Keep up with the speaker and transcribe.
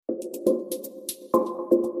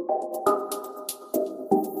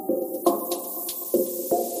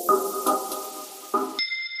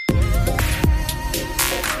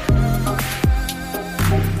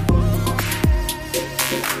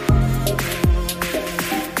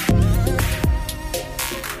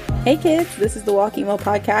Hey kids, this is the Walking Well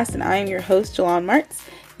podcast, and I am your host, Jalon Martz.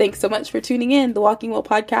 Thanks so much for tuning in. The Walking Well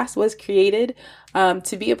podcast was created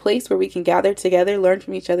to be a place where we can gather together, learn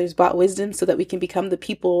from each other's bought wisdom so that we can become the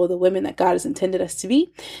people, the women that God has intended us to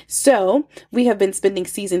be. So we have been spending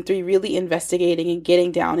season 3 really investigating and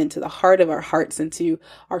getting down into the heart of our hearts, into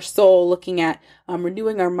our soul, looking at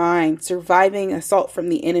renewing our mind, surviving assault from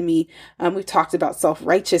the enemy. We've talked about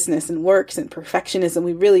self-righteousness and works and perfectionism.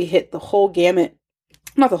 We really hit the whole gamut.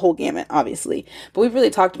 Not the whole gamut, obviously, but we've really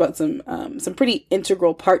talked about some pretty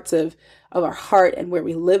integral parts of our heart and where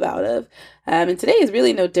we live out of. And today is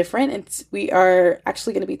really no different. We are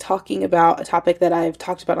actually going to be talking about a topic that I've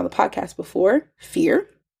talked about on the podcast before, fear.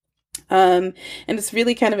 And it's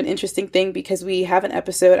really kind of an interesting thing because we have an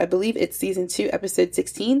episode, I believe it's season 2, episode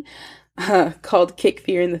 16, called Kick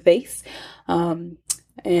Fear in the Face.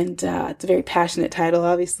 And it's a very passionate title,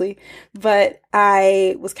 obviously, but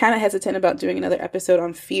I was kind of hesitant about doing another episode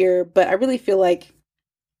on fear, but I really feel like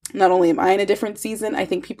not only am I in a different season, I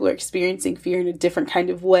think people are experiencing fear in a different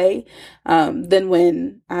kind of way than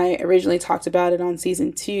when I originally talked about it on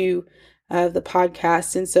season 2 of the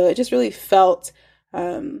podcast. And so it just really felt,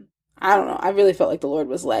 I really felt like the Lord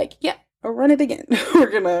was like, yeah, or run it again.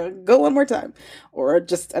 We're going to go one more time or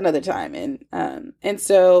just another time. And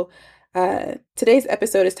so today's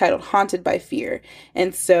episode is titled Haunted by Fear.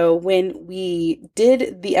 And so when we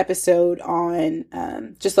did the episode on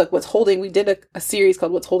just like we did a series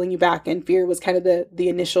called What's Holding You Back, and fear was kind of the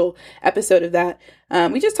initial episode of that.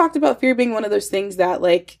 We just talked about fear being one of those things that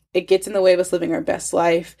like it gets in the way of us living our best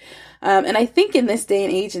life. And I think in this day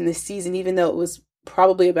and age, in this season, even though it was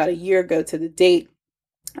probably about a year ago to the date,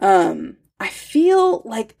 I feel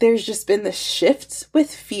like there's just been this shift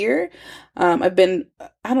with fear.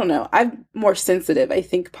 I'm more sensitive, I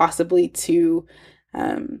think, possibly to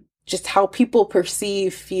just how people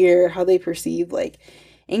perceive fear, how they perceive like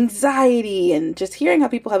anxiety, and just hearing how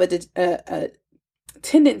people have a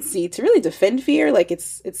tendency to really defend fear. Like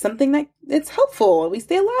it's something that it's helpful. We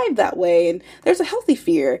stay alive that way. And there's a healthy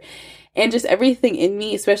fear. And just everything in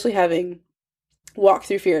me, especially having walked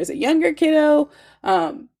through fear as a younger kiddo,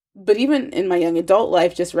 but even in my young adult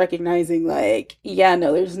life, just recognizing like, yeah,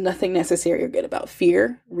 no, there's nothing necessary or good about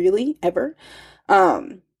fear, really, ever.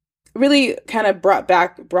 Really kind of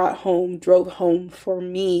drove home for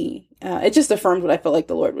me. It just affirmed what I felt like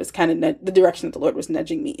the Lord was kind of the direction that the Lord was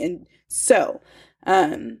nudging me in. So,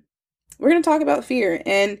 we're going to talk about fear.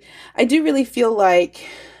 And I do really feel like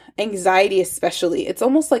anxiety, especially, it's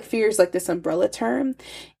almost like fear is like this umbrella term,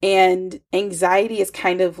 and anxiety is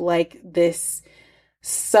kind of like this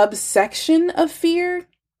subsection of fear.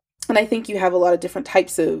 And I think you have a lot of different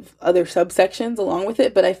types of other subsections along with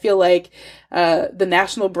it, but I feel like the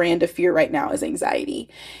national brand of fear right now is anxiety.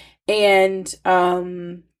 And I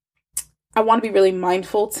want to be really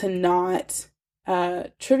mindful to not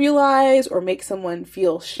trivialize or make someone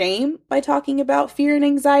feel shame by talking about fear and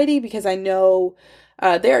anxiety, because I know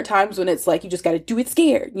there are times when it's like, you just got to do it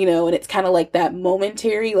scared, and it's kind of like that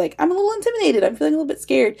momentary, like, I'm a little intimidated, I'm feeling a little bit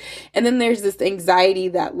scared. And then there's this anxiety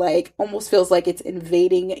that like almost feels like it's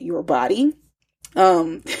invading your body.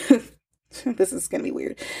 This is going to be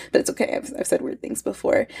weird, but it's okay. I've said weird things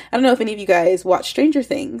before. I don't know if any of you guys watch Stranger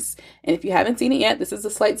Things, and if you haven't seen it yet, this is a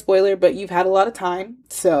slight spoiler, but you've had a lot of time,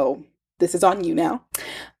 so this is on you now.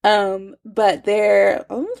 But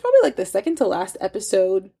it's probably like the second to last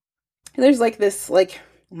episode. There's like this like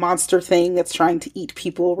monster thing that's trying to eat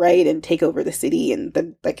people, right? And take over the city and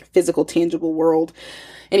the like physical, tangible world.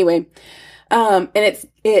 Anyway, and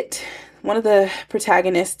one of the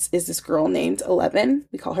protagonists is this girl named 11.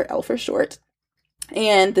 We call her Elle for short.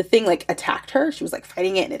 And the thing like attacked her. She was like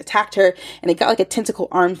fighting it and it attacked her, and it got like a tentacle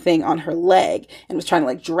arm thing on her leg and was trying to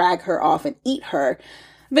like drag her off and eat her.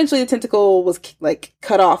 Eventually the tentacle was like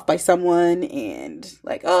cut off by someone, and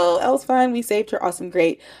like, oh, Elle's fine. We saved her. Awesome.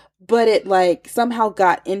 Great. But it like somehow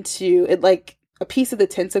got into it, like a piece of the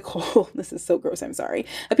tentacle. This is so gross. I'm sorry.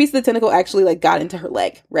 A piece of the tentacle actually like got into her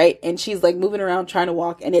leg. Right. And she's like moving around trying to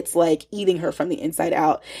walk, and it's like eating her from the inside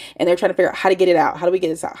out, and they're trying to figure out how to get it out. How do we get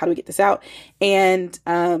this out? How do we get this out?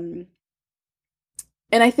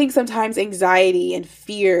 And I think sometimes anxiety and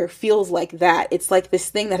fear feels like that. It's like this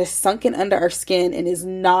thing that has sunken under our skin and is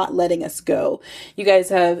not letting us go. You guys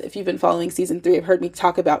have, if you've been following season 3, have heard me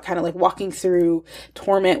talk about kind of like walking through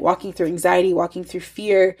torment, walking through anxiety, walking through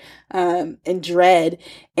fear, and dread,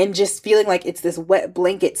 and just feeling like it's this wet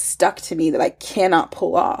blanket stuck to me that I cannot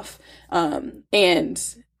pull off.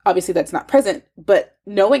 And obviously that's not present, but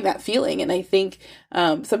knowing that feeling. And I think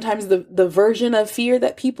sometimes the version of fear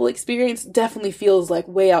that people experience definitely feels like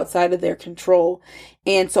way outside of their control.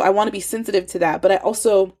 And so I want to be sensitive to that. But I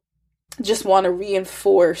also just want to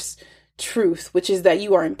reinforce truth, which is that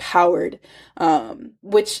you are empowered,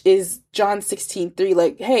 which is John 16:3.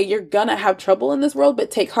 Like, hey, you're gonna have trouble in this world,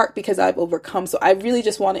 but take heart because I've overcome. So I really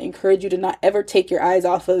just want to encourage you to not ever take your eyes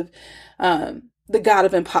off of the God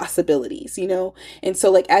of impossibilities, you know? And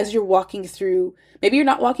so, like, as you're walking through, maybe you're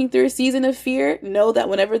not walking through a season of fear, know that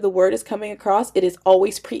whenever the word is coming across, it is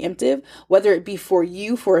always preemptive, whether it be for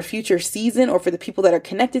you, for a future season, or for the people that are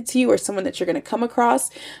connected to you, or someone that you're going to come across.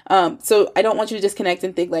 So I don't want you to disconnect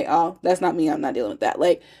and think like, oh, that's not me, I'm not dealing with that.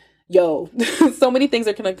 Like, yo, so many things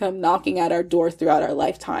are going to come knocking at our door throughout our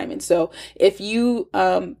lifetime. And so if you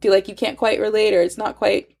feel like you can't quite relate, or it's not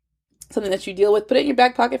quite something that you deal with, put it in your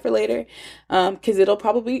back pocket for later, because it'll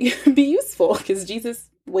probably be useful, because Jesus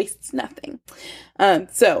wastes nothing.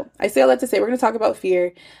 So I say all that to say we're going to talk about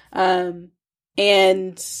fear, and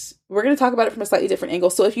we're going to talk about it from a slightly different angle.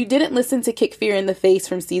 So if you didn't listen to Kick Fear in the Face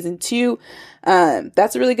from season 2,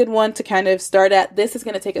 that's a really good one to kind of start at. This is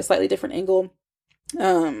going to take a slightly different angle,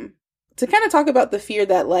 to kind of talk about the fear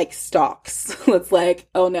that like stalks. It's like,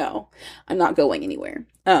 oh no, I'm not going anywhere.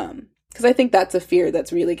 Because I think that's a fear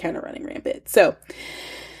that's really kind of running rampant. So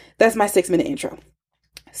that's my 6-minute intro.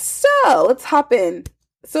 So let's hop in.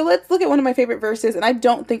 So let's look at one of my favorite verses. And I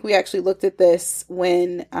don't think we actually looked at this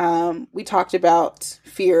when we talked about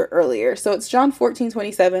fear earlier. So it's John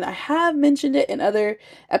 14:27. I have mentioned it in other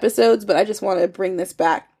episodes, but I just want to bring this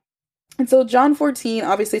back. And so John 14,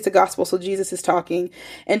 obviously it's a gospel, so Jesus is talking,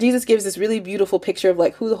 and Jesus gives this really beautiful picture of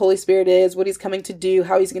like who the Holy Spirit is, what he's coming to do,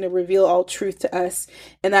 how he's going to reveal all truth to us.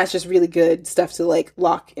 And that's just really good stuff to like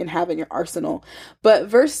lock and have in your arsenal. But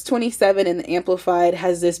verse 27 in the Amplified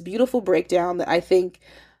has this beautiful breakdown that I think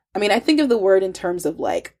of the word in terms of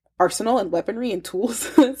like arsenal and weaponry and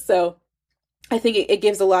tools. So I think it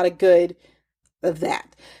gives a lot of good of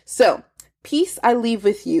that. So, peace I leave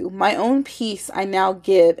with you, my own peace I now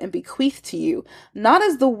give and bequeath to you. Not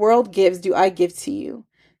as the world gives do I give to you.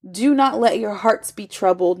 Do not let your hearts be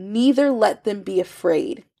troubled, neither let them be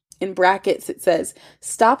afraid. In brackets it says,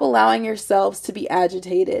 stop allowing yourselves to be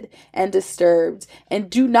agitated and disturbed, and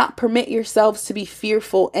do not permit yourselves to be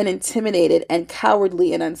fearful and intimidated and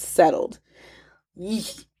cowardly and unsettled.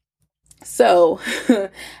 Yeesh. So,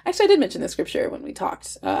 actually, I did mention the scripture when we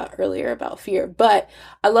talked earlier about fear, but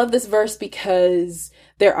I love this verse because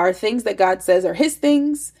there are things that God says are his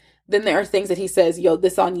things. Then there are things that he says, yo,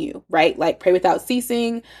 this on you, right? Like pray without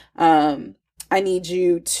ceasing. I need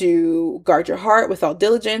you to guard your heart with all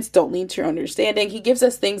diligence. Don't lean to your understanding. He gives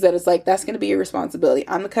us things that is like, that's going to be your responsibility.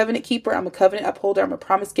 I'm a covenant keeper. I'm a covenant upholder. I'm a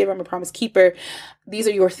promise giver. I'm a promise keeper. These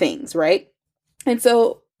are your things, right? And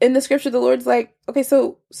so in the scripture, the Lord's like, okay,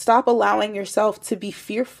 so stop allowing yourself to be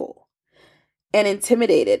fearful and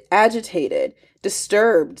intimidated, agitated,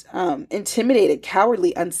 disturbed, intimidated,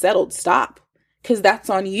 cowardly, unsettled. Stop, because that's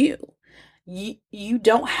on you. You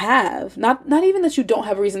don't have, not even that you don't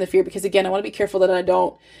have a reason to fear, because again, I want to be careful that I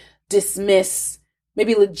don't dismiss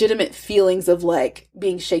maybe legitimate feelings of like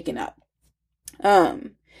being shaken up.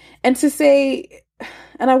 And to say,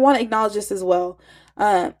 and I want to acknowledge this as well,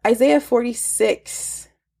 Isaiah 46,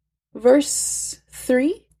 verse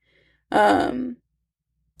 3.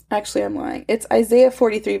 Actually, I'm lying. It's Isaiah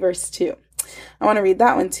 43, verse 2. I want to read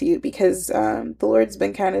that one to you because the Lord's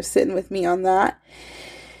been kind of sitting with me on that.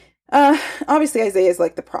 Obviously, Isaiah is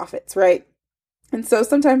like the prophets, right? And so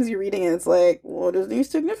sometimes you're reading and it's like, what is the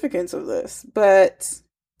significance of this? But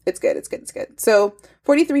it's good. It's good. It's good. So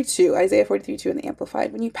 43:2, Isaiah 43:2 in the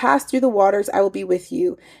Amplified. When you pass through the waters, I will be with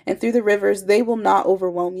you, and through the rivers, they will not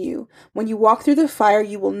overwhelm you. When you walk through the fire,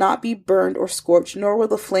 you will not be burned or scorched, nor will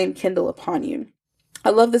the flame kindle upon you. I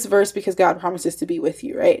love this verse because God promises to be with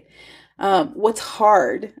you, right? What's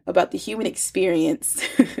hard about the human experience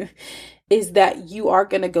is that you are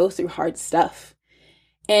going to go through hard stuff.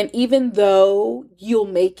 And even though you'll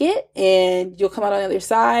make it and you'll come out on the other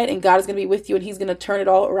side and God is going to be with you and he's going to turn it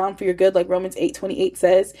all around for your good, like Romans 8:28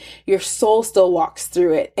 says, your soul still walks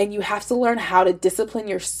through it. And you have to learn how to discipline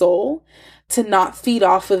your soul to not feed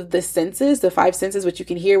off of the senses, the 5 senses, which you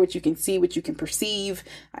can hear, which you can see, which you can perceive.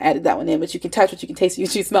 I added that one in, which you can touch, which you can taste,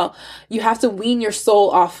 which you smell. You have to wean your soul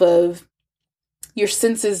off of your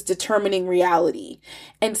senses determining reality.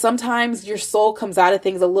 And sometimes your soul comes out of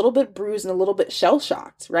things a little bit bruised and a little bit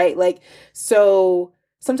shell-shocked, right? Like, so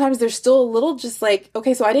sometimes there's still a little just like,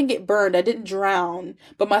 okay, so I didn't get burned, I didn't drown,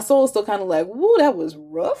 but my soul is still kind of like, woo, that was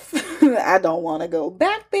rough. I don't want to go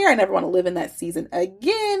back there. I never want to live in that season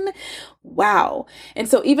again. Wow. And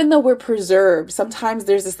so even though we're preserved, sometimes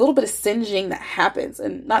there's this little bit of singeing that happens,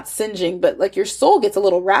 and not singeing, but like your soul gets a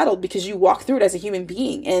little rattled because you walk through it as a human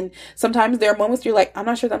being. And sometimes there are moments you're like, I'm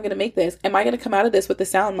not sure that I'm going to make this. Am I going to come out of this with a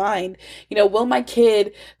sound mind? Will my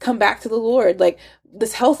kid come back to the Lord? Like,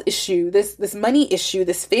 this health issue, this money issue,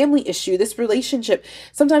 this family issue, this relationship.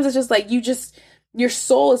 Sometimes it's just like your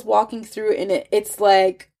soul is walking through and it's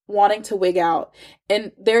like wanting to wig out.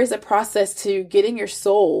 And there's a process to getting your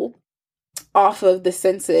soul off of the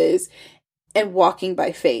senses and walking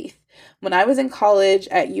by faith. When I was in college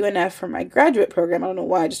at UNF for my graduate program, I don't know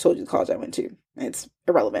why I just told you the college I went to. It's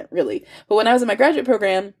irrelevant, really. But when I was in my graduate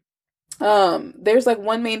program, there's like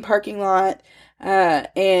one main parking lot,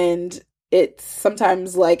 and it's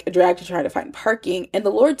sometimes like a drag to try to find parking. And the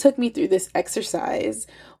Lord took me through this exercise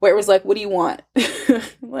where it was like, what do you want?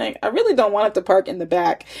 Like, I really don't want to park in the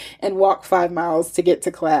back and walk 5 miles to get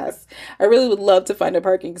to class. I really would love to find a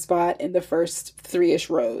parking spot in the first 3-ish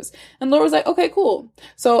rows. And the Lord was like, okay, cool.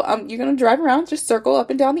 So you're going to drive around, just circle up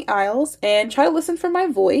and down the aisles and try to listen for my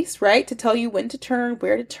voice, right? To tell you when to turn,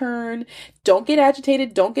 where to turn. Don't get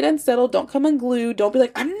agitated. Don't get unsettled. Don't come unglued. Don't be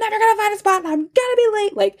like, I'm never going to find a spot. I'm going to be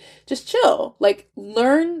late. Like, just chill. Like,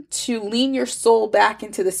 learn to lean your soul back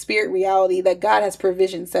into the spirit reality that God has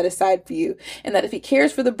provision set aside for you. And that if he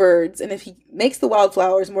cares for the birds and if he makes the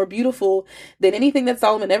wildflowers more beautiful than anything that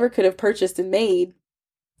Solomon ever could have purchased and made,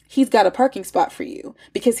 he's got a parking spot for you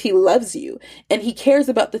because he loves you and he cares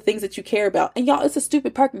about the things that you care about. And y'all, it's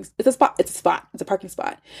a parking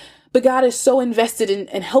spot. But God is so invested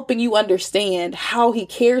in helping you understand how he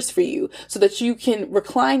cares for you so that you can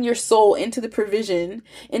recline your soul into the provision,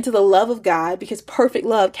 into the love of God, because perfect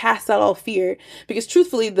love casts out all fear. Because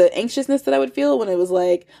truthfully, the anxiousness that I would feel when it was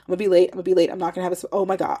like, I'm gonna be late, I'm not gonna have oh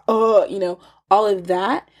my God, all of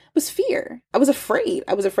that was fear. I was afraid.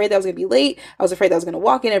 I was afraid that I was going to be late. I was afraid that I was going to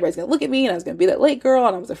walk in, everybody's going to look at me, and I was going to be that late girl.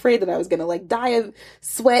 And I was afraid that I was going to like die of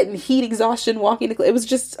sweat and heat exhaustion walking. It was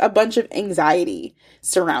just a bunch of anxiety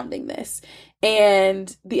surrounding this.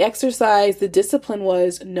 And the exercise, the discipline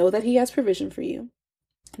was know that he has provision for you.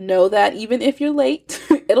 Know that even if you're late,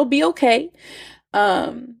 it'll be okay.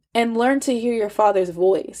 And learn to hear your Father's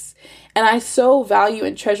voice. And I so value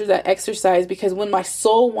and treasure that exercise because when my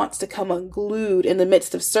soul wants to come unglued in the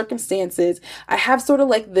midst of circumstances, I have sort of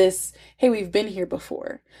like this, hey, we've been here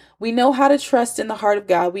before. We know how to trust in the heart of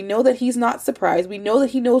God. We know that he's not surprised. We know that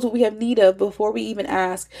he knows what we have need of before we even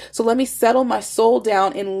ask. So let me settle my soul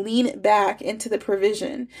down and lean it back into the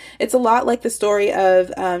provision. It's a lot like the story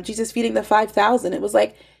of Jesus feeding the 5,000. It was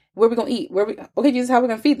like, where are we going to eat? Okay, Jesus, how are we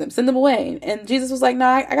going to feed them? Send them away. And Jesus was like,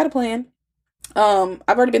 nah, I got a plan. I've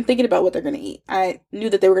already been thinking about what they're going to eat. I knew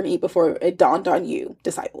that they were going to eat before it dawned on you,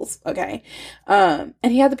 disciples. Okay. And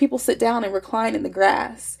he had the people sit down and recline in the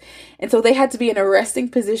grass. And so they had to be in a resting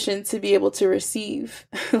position to be able to receive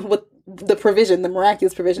what the provision, the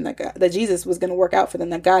miraculous provision that Jesus was going to work out for them,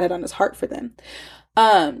 that God had on his heart for them.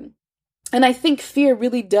 And I think fear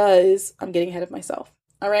really does, I'm getting ahead of myself.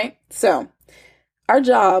 All right. So our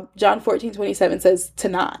job, John 14:27 says to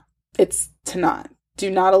not. It's to not. Do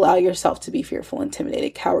not allow yourself to be fearful,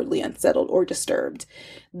 intimidated, cowardly, unsettled, or disturbed.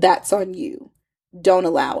 That's on you. Don't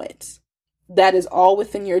allow it. That is all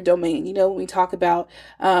within your domain. When we talk about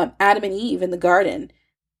Adam and Eve in the garden,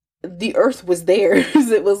 the earth was theirs.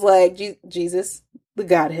 It was like Jesus, the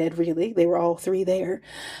Godhead, really. They were all three there.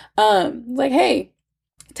 Like, hey,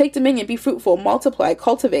 take dominion, be fruitful, multiply,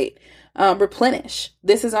 cultivate, replenish.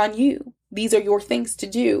 This is on you. These are your things to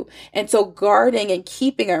do. And so guarding and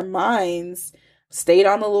keeping our minds stayed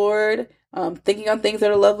on the Lord, thinking on things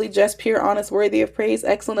that are lovely, just, pure, honest, worthy of praise,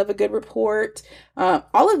 excellent, of a good report.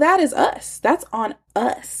 All of that is us. That's on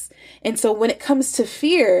us. And so when it comes to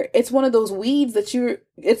fear, it's one of those weeds that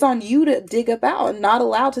it's on you to dig up out and not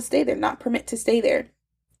allow to stay there, not permit to stay there.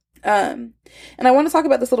 And I want to talk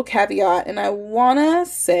about this little caveat, and I want to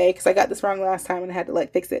say, because I got this wrong last time and I had to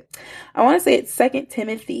fix it. I want to say it's 2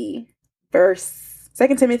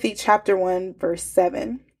 Timothy chapter 1, verse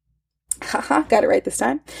 7. Haha, got it right this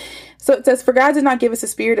time. So it says, for God did not give us a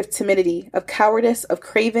spirit of timidity, of cowardice, of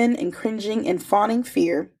craven and cringing and fawning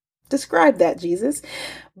fear. Describe that, Jesus.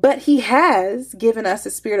 But he has given us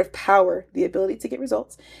a spirit of power, the ability to get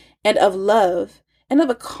results, and of love, and of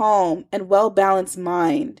a calm and well-balanced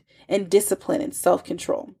mind, and discipline and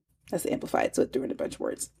self-control. That's amplified, so it threw in a bunch of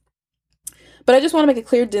words. But I just want to make a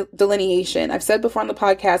clear delineation. I've said before on the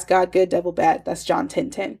podcast, God good, devil bad. That's John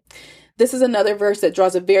 10:10. This is another verse that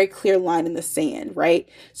draws a very clear line in the sand, right?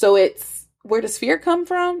 So it's where does fear come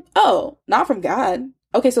from? Oh, not from God.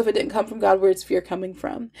 Okay, so if it didn't come from God, where's fear coming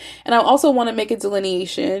from? And I also want to make a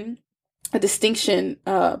delineation, a distinction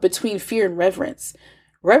between fear and reverence.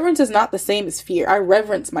 Reverence is not the same as fear. I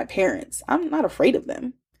reverence my parents. I'm not afraid of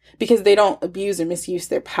them because they don't abuse or misuse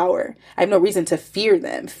their power. I have no reason to fear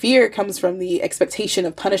them. Fear comes from the expectation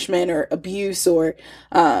of punishment or abuse or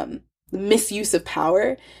misuse of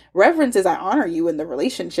power. Reverence is I honor you in the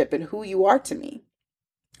relationship and who you are to me,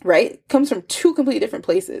 right? It comes from two completely different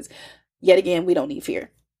places. Yet again, we don't need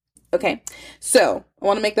fear. Okay, so I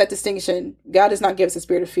want to make that distinction. God does not give us a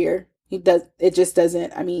spirit of fear. He does. It just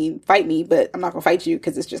doesn't. I mean, fight me, but I'm not going to fight you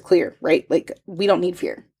because it's just clear, right? Like, we don't need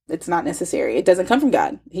fear. It's not necessary. It doesn't come from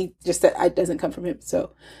God. He just said it doesn't come from him.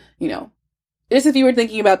 So, just if you were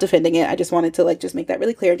thinking about defending it, I just wanted to just make that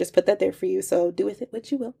really clear. Just put that there for you. So do with it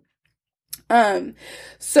what you will.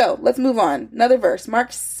 So let's move on. Another verse,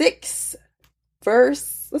 Mark 6,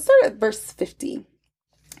 let's start at verse 50.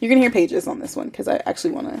 You're going to hear pages on this one because I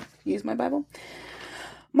actually want to use my Bible.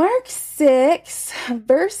 Mark 6,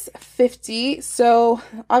 verse 50. So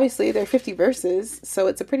obviously there are 50 verses, so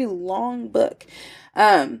it's a pretty long book.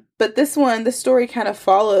 But this story kind of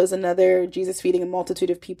follows another Jesus feeding a multitude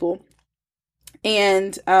of people.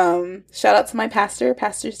 And shout out to my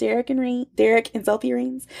pastors Derek and Zelphi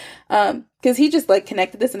Rains, because he just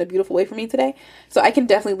connected this in a beautiful way for me today. So I can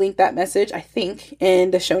definitely link that message, I think,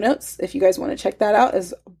 in the show notes if you guys want to check that out.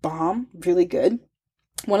 Is bomb, really good.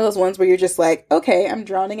 One of those ones where you're just like, okay, I'm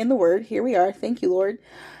drowning in the word. Here we are. Thank you, Lord.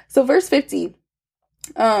 So verse 50,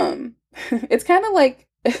 it's kind of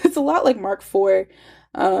it's a lot like Mark 4,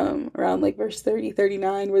 around verse 30,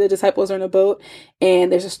 39, where the disciples are in a boat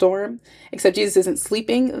and there's a storm, except Jesus isn't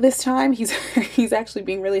sleeping this time. He's actually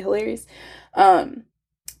being really hilarious.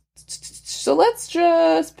 So let's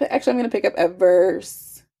just, actually, I'm going to pick up at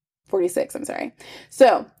verse 46. I'm sorry.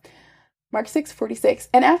 So Mark 6:46.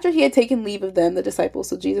 And after he had taken leave of them, the disciples,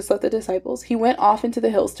 so Jesus left the disciples, he went off into the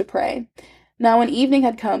hills to pray. Now when evening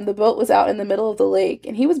had come, the boat was out in the middle of the lake,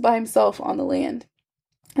 and he was by himself on the land.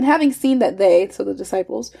 And having seen that they, so the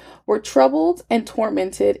disciples, were troubled and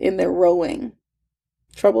tormented in their rowing.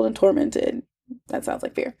 Troubled and tormented. That sounds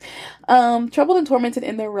like fear. Troubled and tormented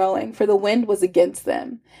in their rowing, for the wind was against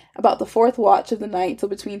them, about the fourth watch of the night, till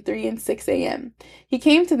between 3 and 6 a.m. He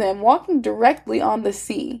came to them, walking directly on the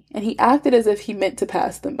sea, and he acted as if he meant to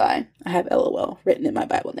pass them by. I have LOL written in my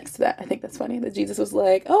Bible next to that. I think that's funny, that Jesus was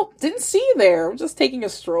like, oh, didn't see you there. I'm just taking a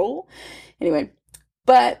stroll. Anyway.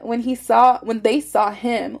 But when they saw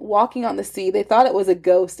him walking on the sea, they thought it was a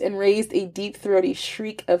ghost and raised a deep throaty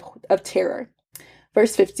shriek of terror.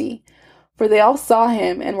 Verse 50. For they all saw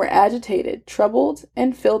him and were agitated, troubled,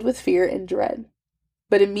 and filled with fear and dread.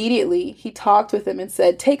 But immediately he talked with them and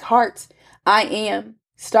said, take heart, I am.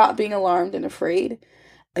 Stop being alarmed and afraid.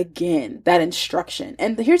 Again, that instruction.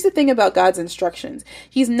 And here's the thing about God's instructions.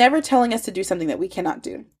 He's never telling us to do something that we cannot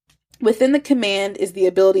do. Within the command is the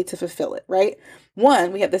ability to fulfill it, right?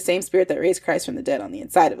 One, we have the same spirit that raised Christ from the dead on the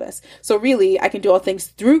inside of us. So really, I can do all things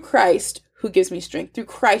through Christ who gives me strength, through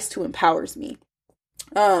Christ who empowers me.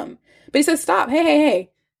 But he says, stop.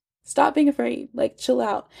 Hey. Stop being afraid. Chill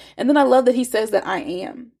out. And then I love that he says that I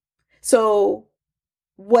am. So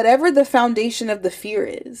whatever the foundation of the fear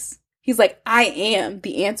is, he's like, I am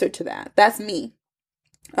the answer to that. That's me.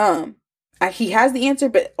 He has the answer,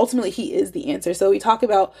 but ultimately he is the answer. So we talk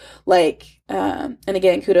about and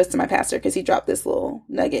again, kudos to my pastor because he dropped this little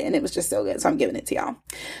nugget and it was just so good. So I'm giving it to y'all.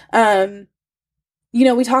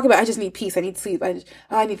 We talk about, I just need peace. I need sleep.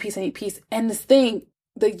 I need peace. I need peace. And this thing,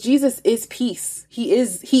 Jesus is peace. He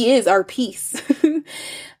is our peace.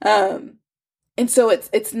 And so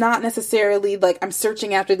it's not necessarily I'm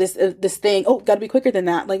searching after this thing. Oh, gotta be quicker than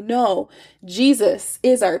that. No, Jesus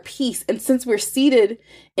is our peace. And since we're seated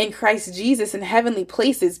in Christ Jesus in heavenly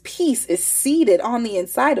places, peace is seated on the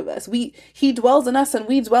inside of us. He dwells in us and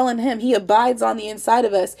we dwell in him. He abides on the inside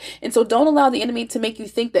of us. And so don't allow the enemy to make you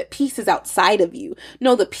think that peace is outside of you.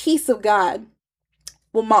 No, the peace of God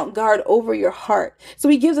will mount guard over your heart. So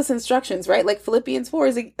he gives us instructions, right? Philippians 4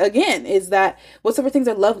 is that whatsoever things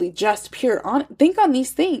are lovely, just, pure, think on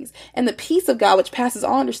these things. And the peace of God, which passes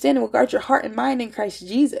all understanding, will guard your heart and mind in Christ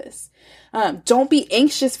Jesus. Don't be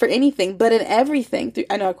anxious for anything, but in everything.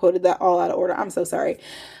 I know I quoted that all out of order. I'm so sorry.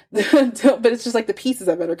 But it's just the pieces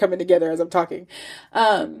of it are coming together as I'm talking.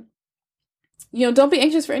 Don't be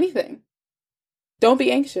anxious for anything. Don't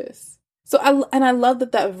be anxious. So I love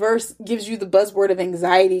that verse gives you the buzzword of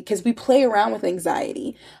anxiety because we play around with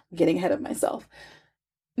anxiety. I'm getting ahead of myself.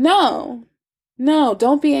 No,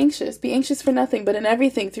 don't be anxious. Be anxious for nothing, but in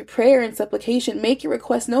everything through prayer and supplication, make your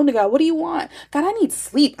requests known to God. What do you want? God, I need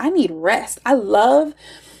sleep. I need rest. I love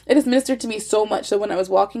It has ministered to me so much that when I was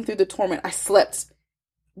walking through the torment, I slept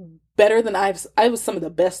better than I was some of the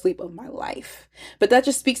best sleep of my life. But that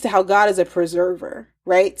just speaks to how God is a preserver,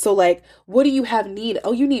 right? So like, what do you have need?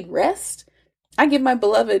 Oh, you need rest? I give my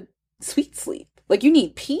beloved sweet sleep. Like, you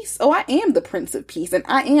need peace? Oh, I am the Prince of Peace, and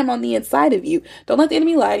I am on the inside of you. Don't let the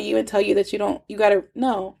enemy lie to you and tell you that you gotta,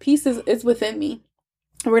 no, peace is within me.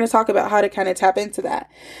 And we're going to talk about how to kind of tap into that.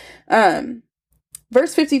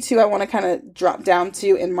 Verse 52, I want to kind of drop down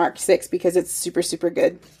to in Mark 6 because it's super, super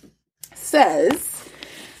good. It says,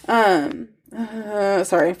 51.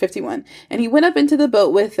 And he went up into the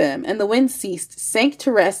boat with them, and the wind ceased, sank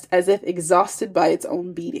to rest as if exhausted by its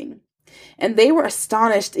own beating. And they were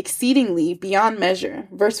astonished exceedingly beyond measure.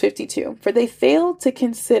 Verse 52. For they failed to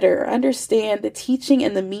consider or understand the teaching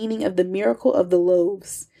and the meaning of the miracle of the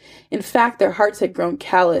loaves. In fact, their hearts had grown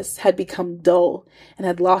callous, had become dull, and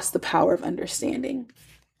had lost the power of understanding.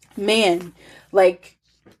 Man, like,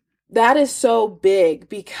 that is so big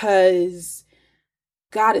because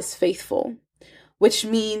God is faithful, which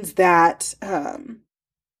means that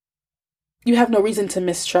you have no reason to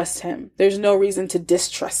mistrust him. There's no reason to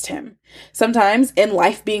distrust him. Sometimes in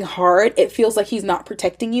life being hard, it feels like he's not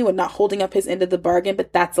protecting you and not holding up his end of the bargain,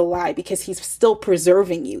 but that's a lie because he's still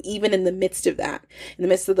preserving you, even in the midst of that, in the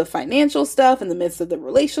midst of the financial stuff, in the midst of the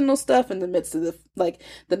relational stuff, in the midst of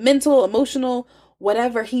the mental, emotional,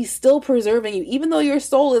 whatever. He's still preserving you, even though your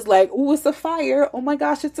soul is like, oh, it's a fire. Oh my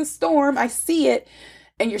gosh, it's a storm. I see it.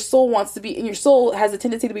 And your soul your soul has a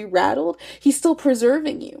tendency to be rattled. He's still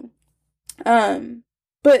preserving you.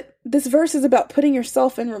 But this verse is about putting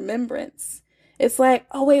yourself in remembrance. It's like,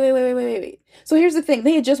 oh, wait. So here's the thing.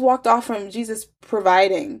 They had just walked off from Jesus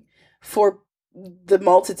providing for the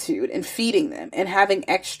multitude and feeding them and having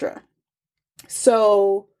extra.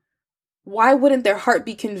 So why wouldn't their heart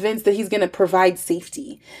be convinced that he's going to provide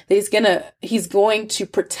safety, that he's going to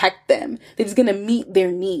protect them, that he's going to meet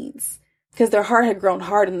their needs? Because their heart had grown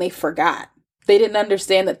hard and they forgot. They didn't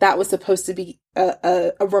understand that was supposed to be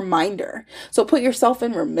a reminder. So put yourself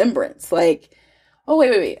in remembrance. Like, oh,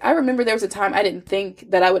 wait. I remember there was a time I didn't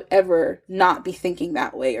think that I would ever not be thinking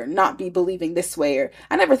that way or not be believing this way. Or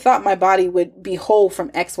I never thought my body would be whole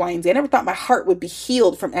from X, Y, and Z. I never thought my heart would be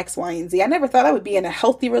healed from X, Y, and Z. I never thought I would be in a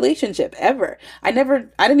healthy relationship ever. I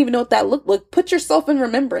didn't even know what that looked like. Put yourself in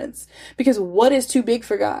remembrance, because what is too big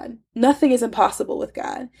for God? Nothing is impossible with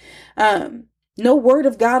God. No word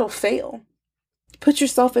of God will fail. Put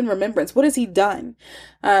yourself in remembrance. What has he done?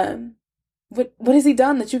 What has he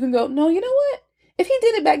done that you can go, no, you know what? If he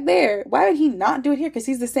did it back there, why would he not do it here? Because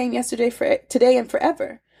he's the same yesterday, today, and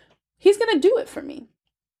forever. He's going to do it for me.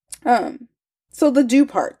 So the do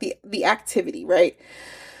part, the activity, right?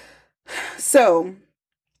 So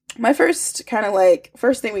my first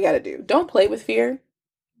thing we got to do, don't play with fear.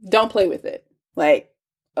 Don't play with it. Like,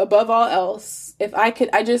 above all else, if I could,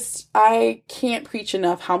 I can't preach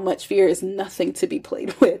enough how much fear is nothing to be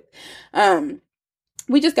played with.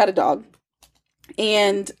 We just got a dog,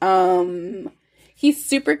 and he's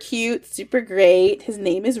super cute, super great. His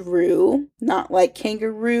name is Rue, not like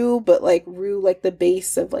kangaroo, but like Rue, like the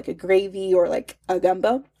base of like a gravy or like a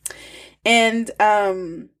gumbo. And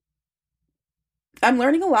I'm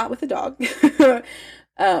learning a lot with the dog,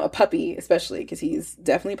 a puppy especially, because he's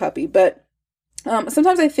definitely a puppy, but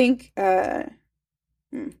sometimes I think,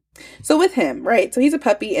 so with him, right? So he's a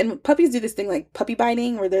puppy, and puppies do this thing like puppy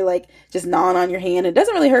biting, where they're like just gnawing on your hand. It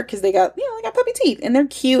doesn't really hurt because they got puppy teeth and they're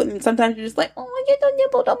cute. And sometimes you're just like, oh, you don't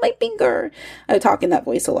nibble on my finger. I talk in that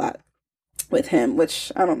voice a lot with him,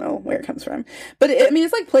 which I don't know where it comes from, but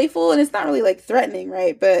it's like playful and it's not really like threatening,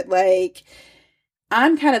 right? But like,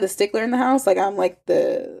 I'm kind of the stickler in the house. Like, I'm like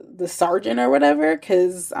the sergeant or whatever,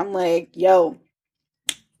 because I'm like, yo,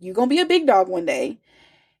 you're going to be a big dog one day.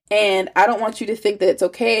 And I don't want you to think that it's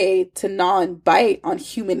okay to gnaw and bite on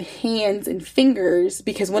human hands and fingers,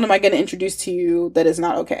 because when am I going to introduce to you that is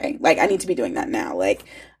not okay? Like, I need to be doing that now. Like,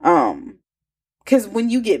 because when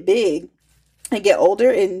you get big and get older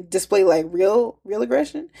and display like real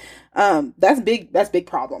aggression, that's big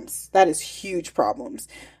problems. That is huge problems.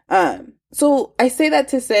 So I say that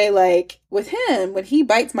to say, like, with him, when he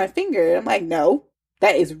bites my finger, I'm like, no.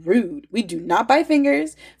 That is rude. We do not bite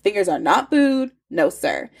fingers. Fingers are not food. No,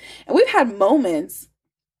 sir. And we've had moments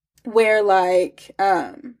where like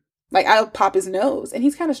I'll pop his nose, and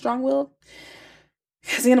he's kind of strong-willed,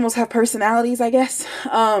 because animals have personalities, I guess.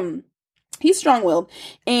 He's strong-willed,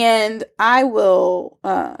 and I will,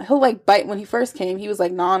 he'll like bite. When he first came, he was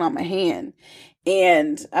like gnawing on my hand,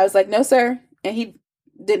 and I was like, no, sir. And he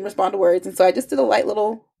didn't respond to words. And so I just did a light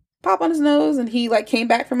little pop on his nose, and he like came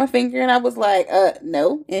back from my finger, and I was like,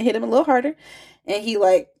 no, and hit him a little harder. And he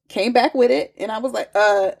like came back with it. And I was like,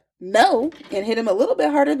 no, and hit him a little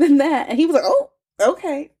bit harder than that. And he was like, oh,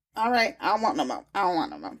 okay. All right. I don't want no more. I don't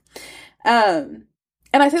want no more. And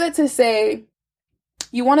I say that to say,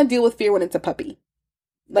 you want to deal with fear when it's a puppy.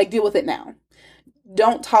 Like, deal with it now.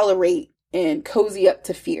 Don't tolerate and cozy up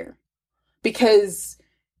to fear, because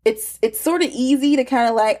it's sort of easy to kind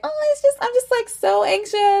of like, oh, I'm just like so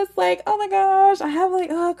anxious. Like, oh my gosh, I have like,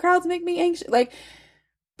 oh, crowds make me anxious. Like,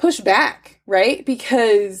 push back, right?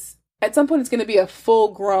 Because at some point it's going to be a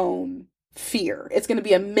full grown fear. It's going to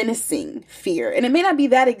be a menacing fear. And it may not be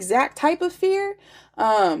that exact type of fear,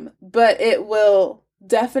 but it will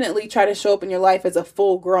definitely try to show up in your life as a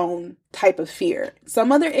full grown type of fear.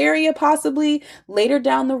 Some other area possibly later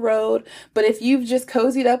down the road. But if you've just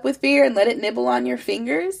cozied up with fear and let it nibble on your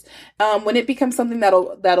fingers, when it becomes something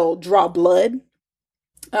that'll draw blood,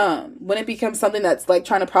 when it becomes something that's like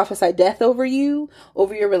trying to prophesy death over you,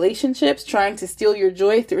 over your relationships, trying to steal your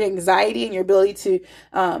joy through anxiety and your ability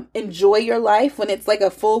to enjoy your life, when it's like a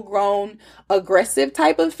full grown aggressive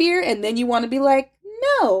type of fear, and then you want to be like,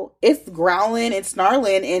 no, it's growling and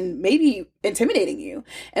snarling and maybe intimidating you.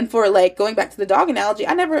 And for like going back to the dog analogy,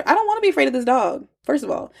 I don't want to be afraid of this dog, first of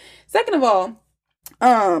all. Second of all,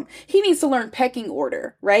 he needs to learn pecking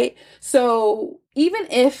order, right? So even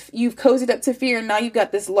if you've cozied up to fear and now you've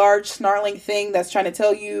got this large snarling thing that's trying to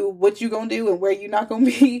tell you what you're going to do and where you're not going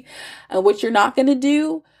to be and what you're not going to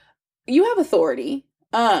do, you have authority.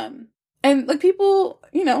 And like people,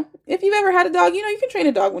 if you've ever had a dog, you can train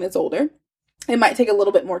a dog when it's older. It might take a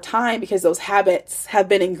little bit more time because those habits have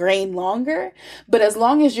been ingrained longer. But as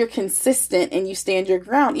long as you're consistent and you stand your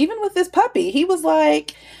ground, even with this puppy, he was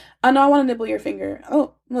like, oh, no, I want to nibble your finger.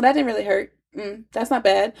 Oh, well, that didn't really hurt. That's not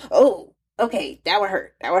bad. Oh, okay, that would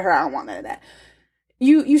hurt. I don't want none of that.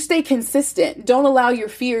 You stay consistent. Don't allow your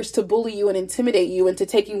fears to bully you and intimidate you into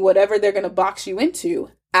taking whatever they're going to box you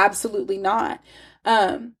into. Absolutely not.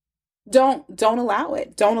 Don't allow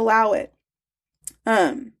it. Don't allow it.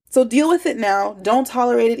 So deal with it now. Don't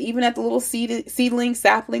tolerate it, even at the little seedling,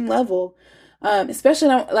 sapling level. Especially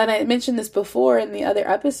like I mentioned this before in the other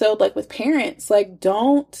episode, like with parents, like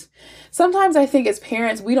sometimes I think as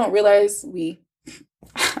parents, we don't realize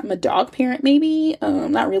I'm a dog parent, maybe.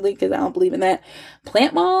 Not really, because I don't believe in that.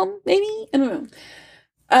 Plant mom, maybe. I don't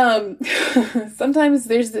know. Sometimes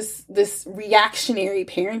there's this reactionary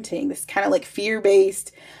parenting, this kind of like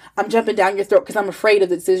fear-based, I'm jumping down your throat because I'm afraid of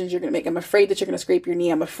the decisions you're going to make. I'm afraid that you're going to scrape your knee.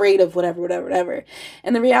 I'm afraid of whatever.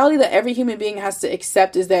 And the reality that every human being has to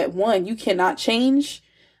accept is that, one, you cannot change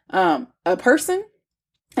a person,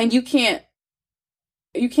 and you can't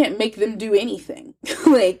make them do anything,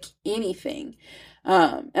 like anything.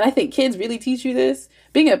 And I think kids really teach you this.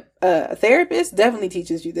 Being a therapist definitely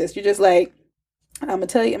teaches you this. You're just like, I'm going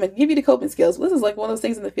to give you the coping skills. This is like one of those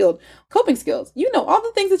things in the field. Coping skills. You know all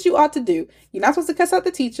the things that you ought to do. You're not supposed to cuss out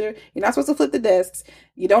the teacher. You're not supposed to flip the desks.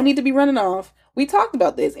 You don't need to be running off. We talked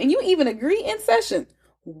about this. And you even agree in session.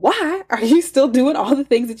 Why are you still doing all the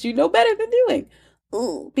things that you know better than doing?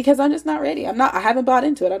 Ooh, because I'm just not ready. I haven't bought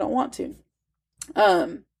into it. I don't want to.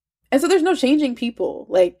 And so there's no changing people.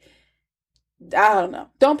 Like, I don't know.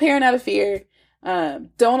 Don't parent out of fear.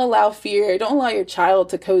 Don't allow fear. Don't allow your child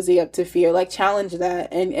to cozy up to fear. Like, challenge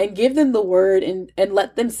that and give them the word and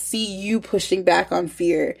let them see you pushing back on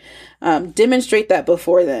fear. Demonstrate that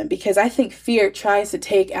before them, because I think fear tries to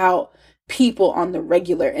take out people on the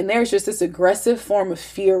regular. And there's just this aggressive form of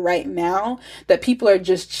fear right now that people are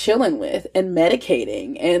just chilling with and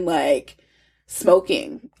medicating and like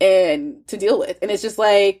smoking and to deal with. And it's just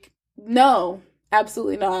like, no,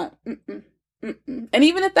 absolutely not. And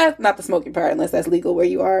even if that's not the smoking part, unless that's legal where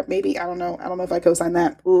you are, maybe, I don't know if I co-sign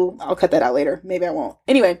that. Ooh, I'll cut that out later. Maybe I won't.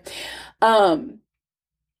 Anyway, I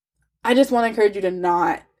just want to encourage you to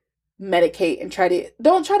not medicate and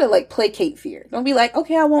don't try to like placate fear. Don't be like,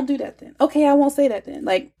 okay, I won't do that then. Okay, I won't say that then.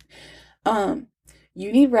 Like,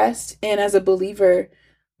 you need rest. And as a believer,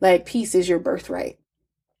 like, peace is your birthright.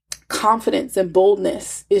 Confidence and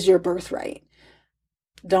boldness is your birthright.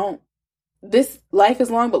 This life is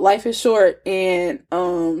long, but life is short. And,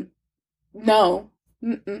 no,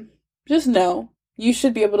 just no, you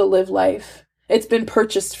should be able to live life. It's been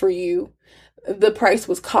purchased for you. The price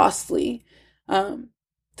was costly,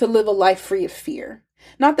 to live a life free of fear.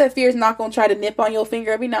 Not that fear is not going to try to nip on your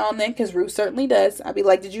finger every now and then, because Ruth certainly does. I'd be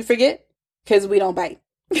like, did you forget? Because we don't bite.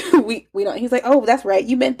 we don't. He's like, oh, that's right.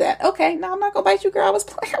 You meant that. Okay, no, I'm not going to bite you, girl. I was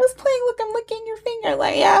playing. Look, I'm licking your finger.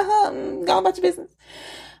 Like, yeah, go about your business.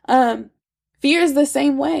 Fear is the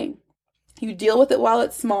same way. You deal with it while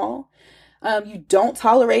it's small. You don't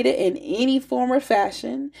tolerate it in any form or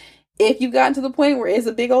fashion. If you've gotten to the point where it's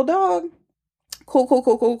a big old dog,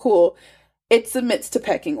 cool. It submits to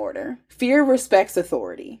pecking order. Fear respects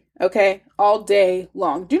authority. Okay? All day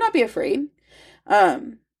long. Do not be afraid.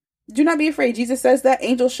 Do not be afraid. Jesus says that.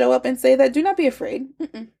 Angels show up and say that. Do not be afraid.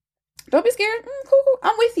 Don't be scared. Cool.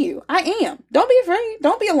 I'm with you. I am. Don't be afraid.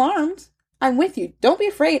 Don't be alarmed. I'm with you. Don't be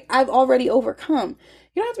afraid. I've already overcome.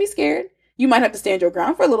 You don't have to be scared. You might have to stand your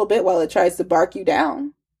ground for a little bit while it tries to bark you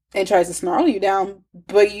down and tries to snarl you down,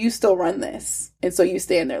 but you still run this. And so you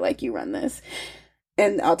stand there like you run this.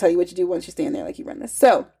 And I'll tell you what you do once you stand there like you run this.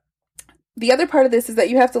 So the other part of this is that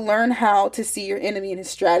you have to learn how to see your enemy and his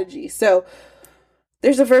strategy. So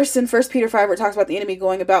there's a verse in 1 Peter 5 where it talks about the enemy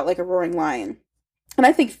going about like a roaring lion. And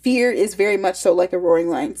I think fear is very much so like a roaring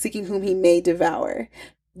lion, seeking whom he may devour.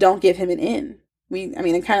 Don't give him an in. I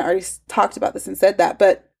kind of already talked about this and said that,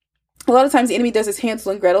 but a lot of times the enemy does this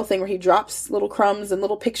Hansel and Gretel thing where he drops little crumbs and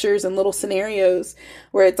little pictures and little scenarios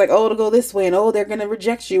where it's like, oh, it'll go this way, and oh, they're going to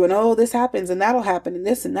reject you, and oh, this happens, and that'll happen, and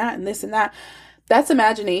this and that, and this and that. That's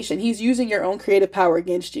imagination. He's using your own creative power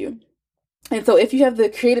against you. And so if you have the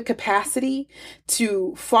creative capacity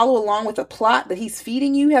to follow along with a plot that he's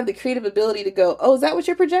feeding you, have the creative ability to go, oh, is that what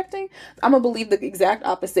you're projecting? I'm going to believe the exact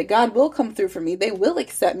opposite. God will come through for me. They will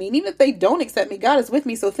accept me. And even if they don't accept me, God is with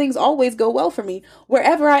me. So things always go well for me.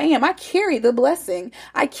 Wherever I am, I carry the blessing.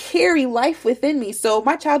 I carry life within me. So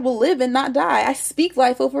my child will live and not die. I speak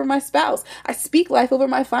life over my spouse. I speak life over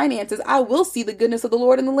my finances. I will see the goodness of the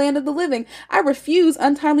Lord in the land of the living. I refuse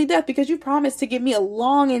untimely death because you promised to give me a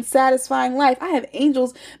long and satisfying life. I have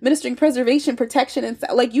angels ministering preservation, protection, and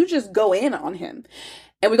like you just go in on him.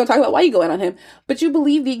 And we're going to talk about why you go in on him, but you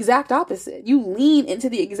believe the exact opposite. You lean into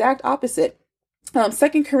the exact opposite.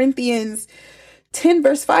 2 Corinthians 10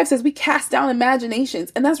 verse 5 says we cast down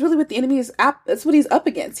imaginations. And that's really what the enemy is. That's what he's up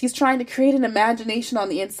against. He's trying to create an imagination on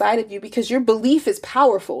the inside of you because your belief is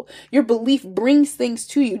powerful. Your belief brings things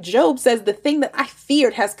to you. Job says the thing that I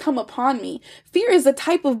feared has come upon me. Fear is a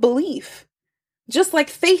type of belief. Just like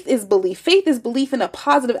faith is belief. Faith is belief in a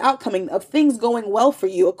positive outcome of things going well for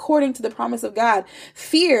you according to the promise of God.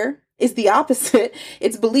 Fear is the opposite.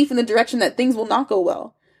 It's belief in the direction that things will not go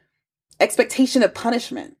well. Expectation of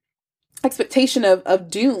punishment. Expectation of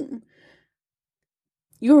doom.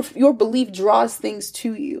 Your belief draws things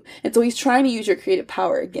to you. And so he's trying to use your creative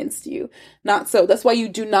power against you. Not so. That's why you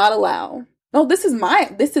do not allow. No, this is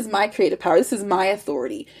my creative power. This is my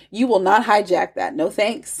authority. You will not hijack that. No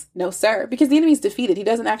thanks. No, sir. Because the enemy's defeated. He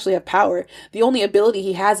doesn't actually have power. The only ability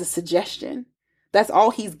he has is suggestion. That's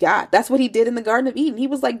all he's got. That's what he did in the Garden of Eden. He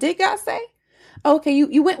was like, did God say? Okay,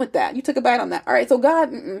 you went with that. You took a bite on that. All right, so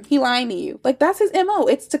God, he lying to you. Like, that's his MO.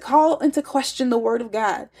 It's to call and to question the word of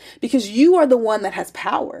God. Because you are the one that has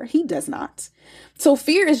power. He does not. So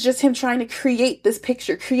fear is just him trying to create this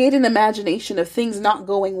picture, create an imagination of things not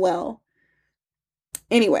going well.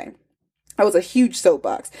 Anyway, that was a huge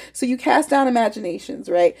soapbox. So you cast down imaginations,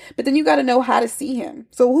 right? But then you got to know how to see him.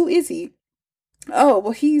 So who is he? Oh,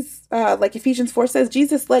 well, he's like Ephesians 4 says,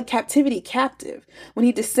 Jesus led captivity captive when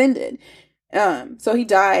he descended. So he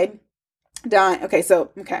died. Okay.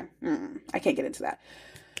 I can't get into that.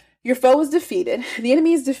 Your foe is defeated. The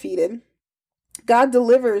enemy is defeated. God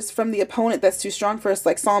delivers from the opponent that's too strong for us,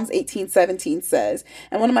 like Psalms 18:17 says.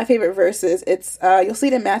 And one of my favorite verses, it's you'll see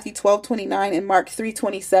it in Matthew 12:29 and Mark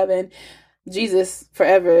 3:27. Jesus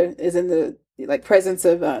forever is in the presence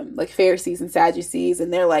of like Pharisees and Sadducees,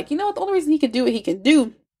 and they're like, you know what, the only reason he can do what he can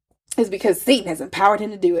do is because Satan has empowered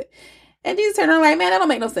him to do it. And Jesus turned around like, man, that don't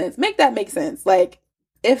make no sense. Make that make sense. Like,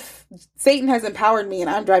 if Satan has empowered me and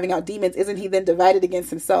I'm driving out demons, isn't he then divided against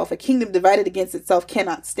himself? A kingdom divided against itself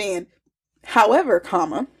cannot stand. However,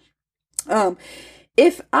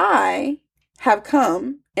 if I have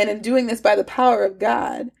come and am doing this by the power of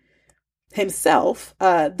God himself,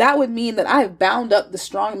 that would mean that I have bound up the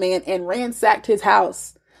strong man and ransacked his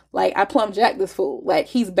house. Like, I plumb jacked this fool. Like,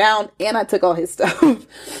 he's bound and I took all his stuff.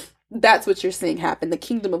 That's what you're seeing happen. The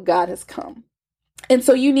kingdom of God has come. And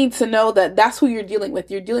so you need to know that that's who you're dealing with.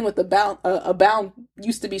 You're dealing with a bound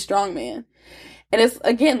used to be strong man. And it's,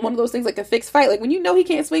 again, one of those things like a fixed fight. Like, when you know he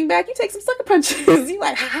can't swing back, you take some sucker punches. You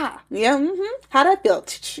like, ha, yeah, how'd that feel?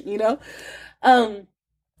 You know?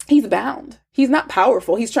 He's bound. He's not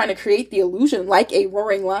powerful. He's trying to create the illusion like a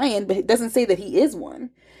roaring lion, but it doesn't say that he is one.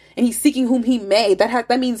 And he's seeking whom he may.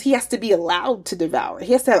 That means he has to be allowed to devour.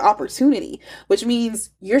 He has to have opportunity, which means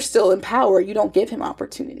you're still in power. You don't give him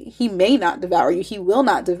opportunity. He may not devour you. He will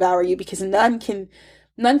not devour you because none can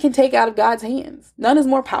take out of God's hands. None is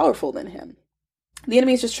more powerful than him. The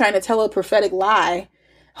enemy is just trying to tell a prophetic lie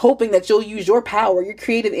hoping that you'll use your power, your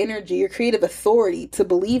creative energy, your creative authority to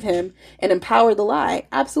believe him and empower the lie.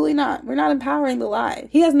 Absolutely not. We're not empowering the lie.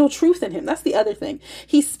 He has no truth in him. That's the other thing.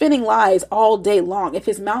 He's spinning lies all day long. If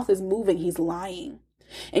his mouth is moving, he's lying.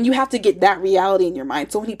 And you have to get that reality in your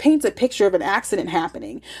mind. So when he paints a picture of an accident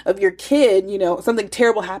happening, of your kid, something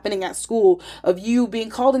terrible happening at school, of you being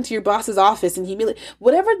called into your boss's office and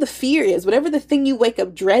whatever the fear is, whatever the thing you wake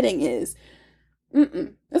up dreading is,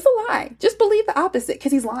 it's a lie. Just believe the opposite,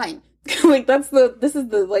 because he's lying. This is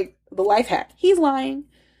the life hack. He's lying.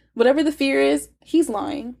 Whatever the fear is, he's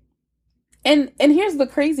lying. And here's the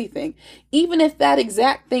crazy thing. Even if that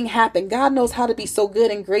exact thing happened, God knows how to be so good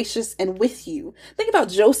and gracious and with you. Think about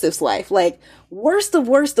Joseph's life, worst of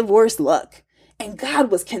worst luck. And God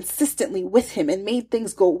was consistently with him and made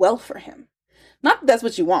things go well for him. Not that that's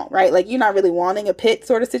what you want, right? You're not really wanting a pit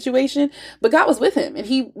sort of situation, but God was with him. And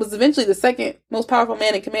he was eventually the second most powerful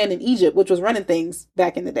man in command in Egypt, which was running things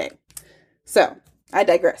back in the day. So I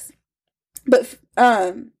digress. But,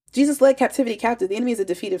 Jesus led captivity captive. The enemy is a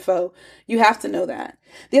defeated foe. You have to know that.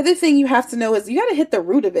 The other thing you have to know is you got to hit the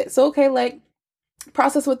root of it. So, okay,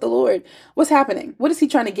 process with the Lord. What's happening? What is he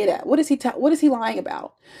trying to get at? What is he lying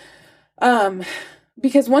about?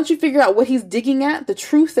 Because once you figure out what he's digging at, the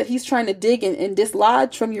truth that he's trying to dig and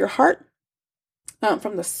dislodge from your heart,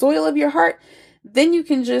 from the soil of your heart, then you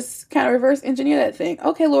can just kind of reverse engineer that thing.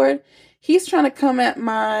 Okay, Lord, he's trying to come at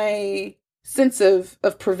my sense of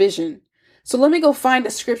provision. So let me go find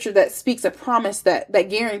a scripture that speaks a promise that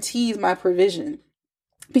guarantees my provision.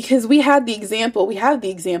 Because we have the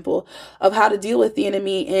example of how to deal with the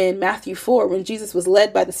enemy in Matthew 4, when Jesus was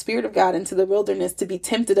led by the Spirit of God into the wilderness to be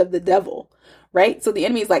tempted of the devil, right? So the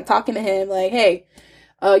enemy is talking to him hey,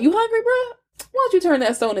 you hungry, bro? Why don't you turn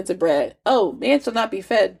that stone into bread? Oh, man shall not be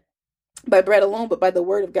fed by bread alone, but by the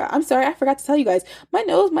word of God. I'm sorry, I forgot to tell you guys, my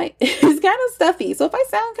nose is kind of stuffy. So if I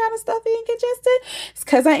sound kind of stuffy and congested, it's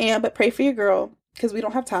because I am, but pray for your girl, because we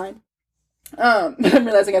don't have time. I'm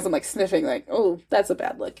realizing as I'm sniffing, oh, that's a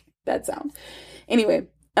bad look, bad sound. Anyway,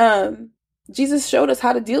 Jesus showed us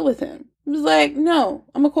how to deal with him. He was no,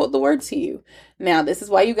 I'm gonna quote the word to you. Now, this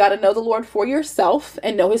is why you got to know the Lord for yourself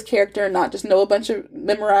and know his character, and not just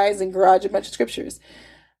memorize and garage a bunch of scriptures.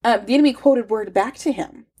 The enemy quoted word back to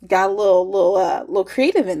him, got a little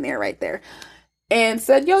creative in there right there, and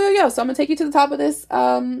said, yo. So I'm gonna take you to the top of this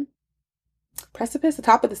precipice, the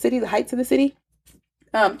top of the city, the heights of the city.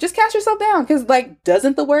 Just cast yourself down, because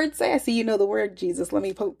doesn't the word say? I see you know the word, Jesus. Let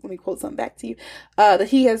me quote something back to you. That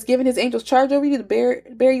he has given his angels charge over you to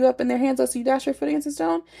bear you up in their hands, lest you dash your foot against a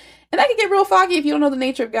stone. And that can get real foggy if you don't know the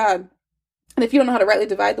nature of God. And if you don't know how to rightly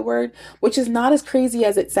divide the word, which is not as crazy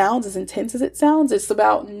as it sounds, as intense as it sounds, it's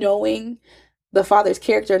about knowing the Father's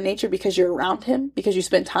character and nature because you're around him, because you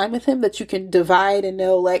spend time with him, that you can divide and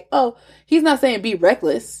know oh, he's not saying be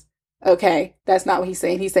reckless. Okay, that's not what he's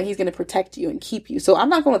saying. He's saying he's going to protect you and keep you. So I'm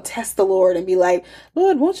not going to test the Lord and be Lord,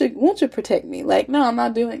 won't you protect me? No, I'm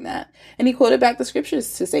not doing that. And he quoted back the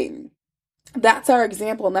scriptures to Satan. That's our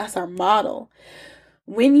example and that's our model.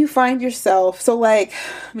 When you find yourself, so let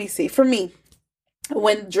me see, for me,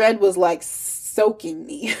 when dread was soaking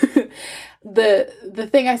me, the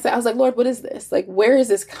thing I said, I was Lord, what is this? Where is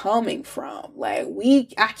this coming from?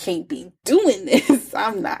 I can't be doing this.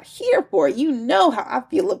 I'm not here for it. You know how I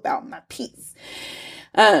feel about my peace.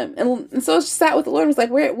 And so I just sat with the Lord and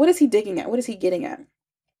was what is he digging at? What is he getting at?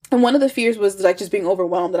 And one of the fears was just being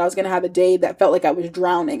overwhelmed, that I was going to have a day that felt like I was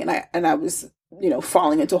drowning and I was,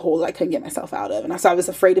 falling into a hole that I couldn't get myself out of. And so I was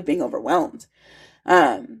afraid of being overwhelmed.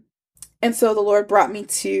 And so the Lord brought me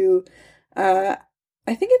to, I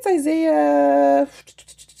think it's Isaiah.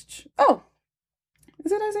 Oh,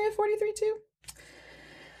 is it Isaiah 43:2?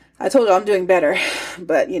 I told you I'm doing better,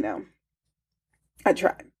 but I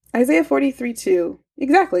tried. Isaiah 43:2.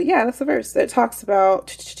 Exactly. Yeah, that's the verse that talks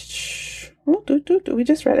about. We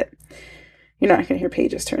just read it. You're not going to hear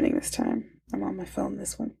pages turning this time. I'm on my phone,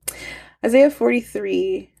 this one. Isaiah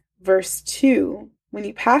 43, verse 2. When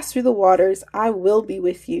you pass through the waters, I will be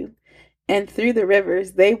with you. And through the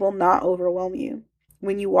rivers, they will not overwhelm you.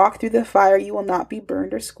 When you walk through the fire, you will not be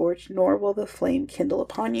burned or scorched, nor will the flame kindle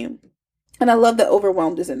upon you. And I love that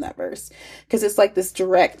overwhelmed is in that verse, because it's this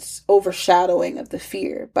direct overshadowing of the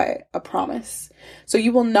fear by a promise. So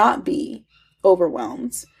you will not be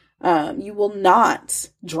overwhelmed. You will not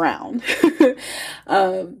drown.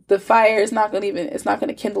 The fire is not going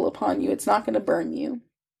to kindle upon you. It's not going to burn you.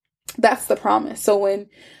 That's the promise. So when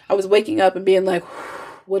I was waking up and being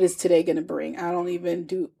what is today going to bring? I don't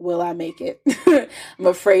even will I make it? I'm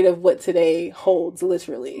afraid of what today holds,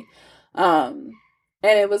 literally. And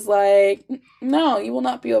it was no, you will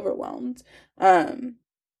not be overwhelmed.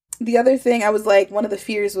 the other thing, I was like, one of the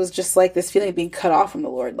fears was just like this feeling of being cut off from the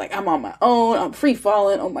Lord. Like, I'm on my own. I'm free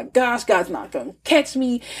falling. Oh my gosh, God's not going to catch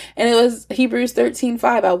me. And it was Hebrews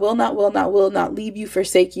 13:5. I will not leave you,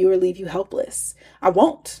 forsake you, or leave you helpless. I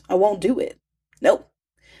won't do it. Nope.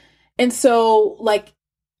 And so, like,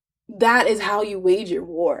 that is how you wage your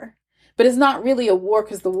war. But it's not really a war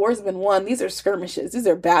because the war's been won. These are skirmishes. These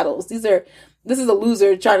are battles. This is a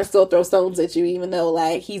loser trying to still throw stones at you, even though,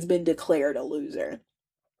 like, he's been declared a loser.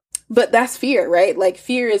 But that's fear, right? Like,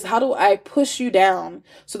 fear is, how do I push you down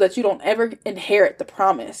so that you don't ever inherit the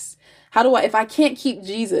promise? How do I, if I can't keep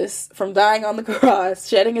Jesus from dying on the cross,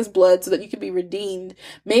 shedding his blood so that you can be redeemed,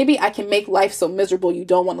 maybe I can make life so miserable you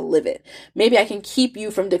don't want to live it. Maybe I can keep you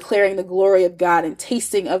from declaring the glory of God and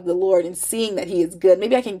tasting of the Lord and seeing that he is good.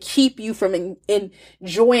 Maybe I can keep you from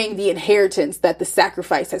enjoying the inheritance that the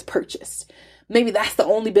sacrifice has purchased. Maybe that's the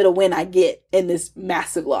only bit of win I get in this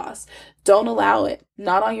massive loss. Don't allow it.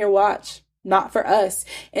 Not on your watch. Not for us.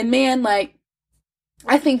 And man, like,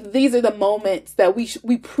 I think these are the moments that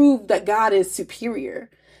we prove that God is superior.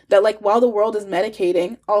 That, like, while the world is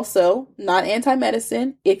medicating, also not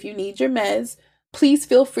anti-medicine. If you need your meds, please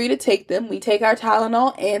feel free to take them. We take our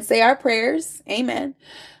Tylenol and say our prayers. Amen.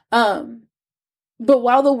 But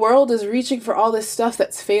while the world is reaching for all this stuff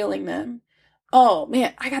that's failing them, oh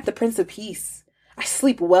man, I got the Prince of Peace. I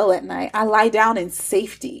sleep well at night. I lie down in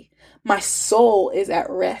safety. My soul is at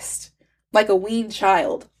rest like a weaned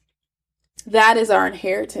child. That is our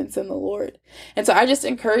inheritance in the Lord. And so I just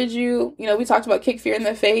encourage you, we talked about kick fear in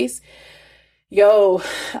the face. Yo,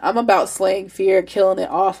 I'm about slaying fear, killing it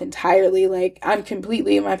off entirely. Like,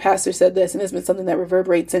 my pastor said this, and it's been something that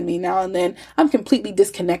reverberates in me now and then. I'm completely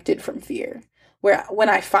disconnected from fear. Where when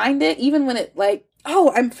I find it, even when it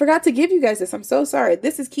I forgot to give you guys this. I'm so sorry.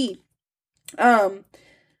 This is key.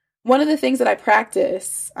 One of the things that I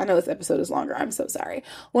practice, I know this episode is longer, I'm so sorry.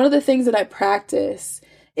 One of the things that I practice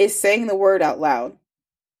is saying the word out loud.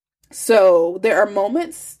 So there are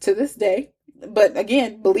moments to this day, but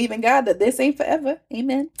again, believe in God that this ain't forever.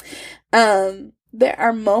 Amen. There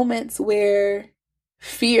are moments where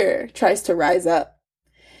fear tries to rise up.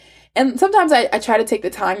 And sometimes I try to take the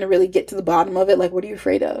time to really get to the bottom of it. Like, what are you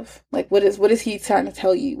afraid of? Like, what is he trying to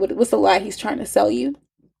tell you? What's the lie he's trying to sell you?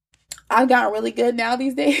 I've gotten really good now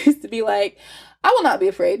these days to be like, I will not be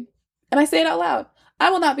afraid. And I say it out loud. I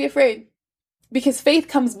will not be afraid. Because faith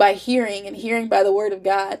comes by hearing and hearing by the word of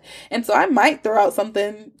God. And so I might throw out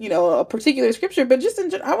something, a particular scripture, but just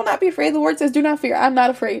I will not be afraid. The word says, do not fear. I'm not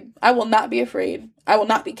afraid. I will not be afraid. I will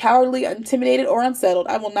not be cowardly, intimidated, or unsettled.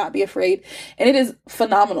 I will not be afraid. And it is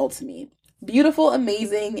phenomenal to me. Beautiful,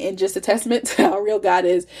 amazing, and just a testament to how real God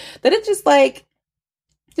is. That it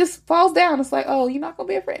just falls down. It's like, oh, you're not going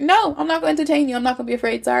to be afraid. No, I'm not going to entertain you. I'm not going to be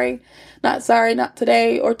afraid. Sorry, not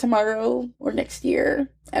today or tomorrow or next year,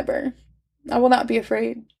 ever. I will not be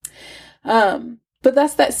afraid. But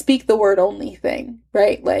that's that speak the word only thing,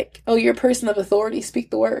 right? Like, oh, you're a person of authority, speak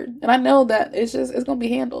the word. And I know that it's going to be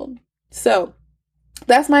handled. So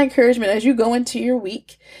that's my encouragement as you go into your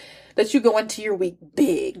week, that you go into your week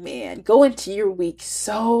big, man. Go into your week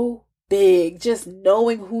so big, just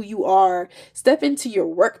knowing who you are. Step into your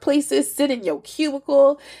workplaces, sit in your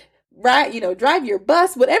cubicle, right? Drive your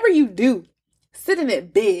bus, whatever you do, sit in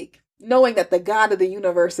it big, knowing that the God of the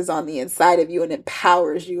universe is on the inside of you and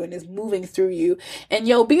empowers you and is moving through you. And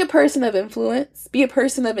be a person of influence, be a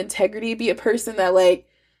person of integrity, be a person that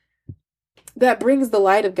that brings the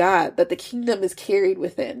light of God, that the kingdom is carried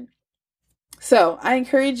within. So I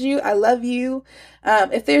encourage you. I love you.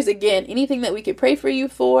 If there's, again, anything that we could pray for you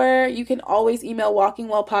for, you can always email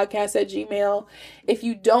walkingwellpodcast@gmail.com. If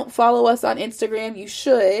you don't follow us on Instagram, you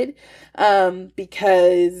should,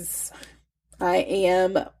 because I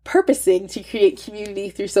am purposing to create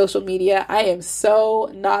community through social media. I am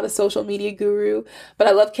so not a social media guru, but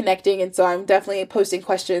I love connecting. And so I'm definitely posting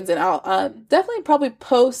questions, and I'll definitely probably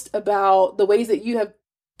post about the ways that you have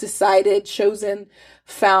decided, chosen,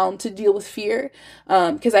 found to deal with fear.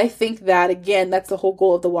 Because I think that, again, that's the whole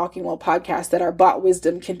goal of the Walking Well podcast, that our bought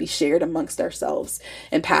wisdom can be shared amongst ourselves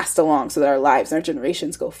and passed along so that our lives and our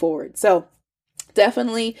generations go forward. So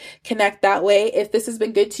definitely connect that way. If this has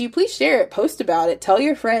been good to you, please share it, post about it, tell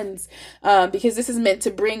your friends, because this is meant to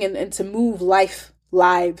bring and to move life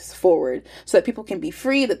lives forward so that people can be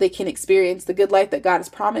free, that they can experience the good life that God has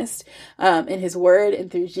promised in his word and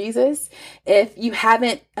through Jesus. If you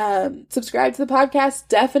haven't subscribed to the podcast,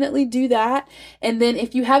 definitely do that. And then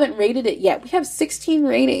if you haven't rated it yet, we have 16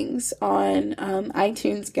 ratings on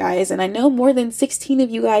iTunes, guys. And I know more than 16 of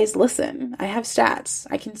you guys listen. I have stats.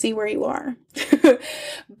 I can see where you are.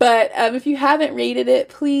 But if you haven't rated it,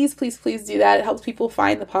 please, please, please do that. It helps people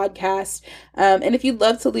find the podcast. And if you'd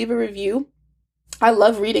love to leave a review, I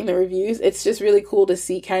love reading the reviews. It's just really cool to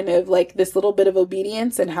see kind of like this little bit of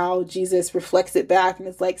obedience and how Jesus reflects it back. And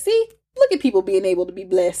it's like, see, look at people being able to be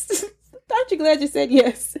blessed. Aren't you glad you said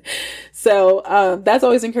yes? So that's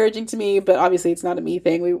always encouraging to me, but obviously it's not a me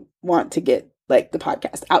thing. We want to get like the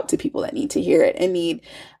podcast out to people that need to hear it and need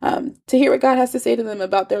to hear what God has to say to them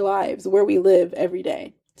about their lives, where we live every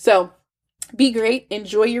day. So be great.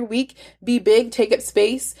 Enjoy your week. Be big. Take up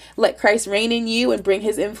space. Let Christ reign in you and bring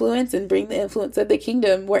his influence and bring the influence of the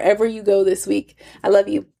kingdom wherever you go this week. I love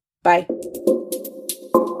you. Bye.